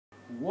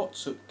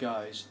What's up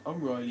guys, I'm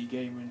Riley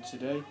Gamer and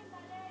today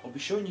I'll be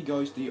showing you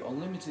guys the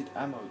unlimited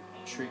ammo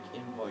trick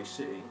in Vice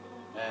City.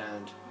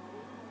 And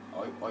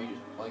like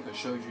I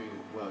showed you,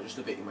 well, just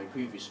a bit in my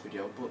previous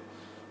video, but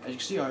as you can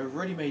see I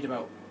already made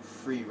about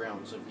 3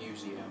 rounds of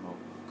Uzi ammo.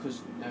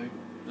 Because now,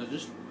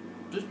 just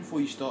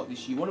before you start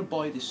this, you want to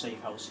buy this safe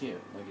house here,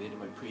 like I did in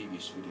my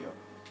previous video.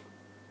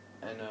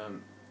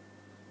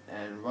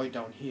 And right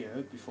down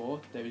here,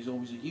 before, there is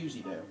always a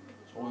Uzi there.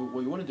 So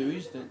what you want to do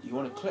is that you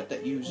want to collect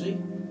that Uzi,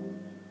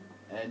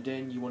 and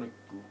then you want to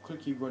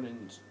quickly run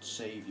and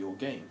save your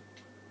game.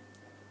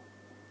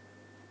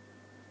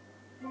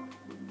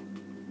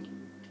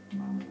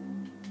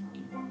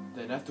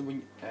 Then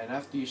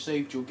after you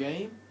saved your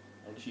game,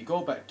 and if you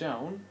go back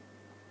down,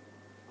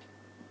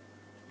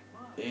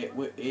 it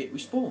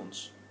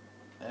respawns,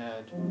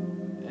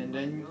 and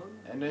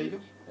there you go.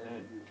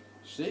 And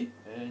see,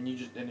 and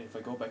then if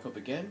I go back up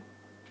again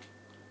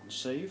and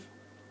save.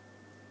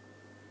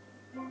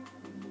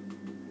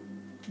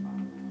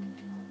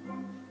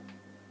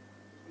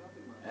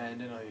 And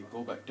then I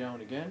go back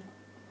down again,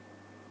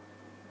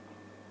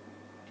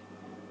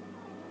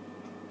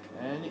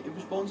 and it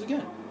respawns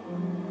again.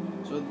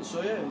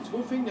 So yeah, it's a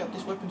good thing that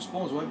this weapon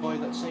spawns right by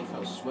that safe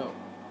house as well.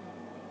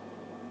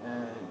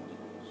 And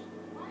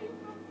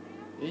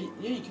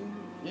yeah, you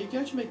can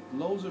actually make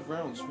loads of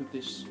rounds with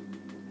this.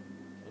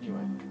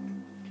 Anyway,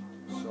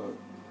 so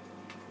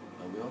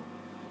there we are.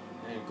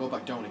 And go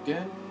back down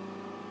again.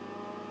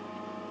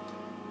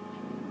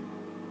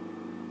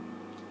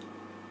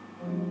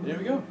 There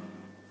we go.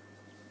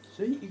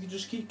 See, you can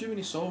just keep doing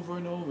this over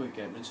and over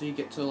again until you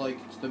get to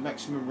the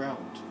maximum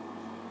round.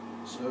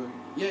 So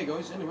yeah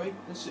guys, anyway,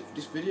 that's it for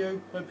this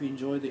video. Hope you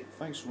enjoyed it.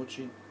 Thanks for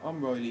watching.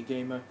 I'm Riley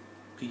Gamer.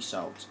 Peace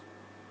out.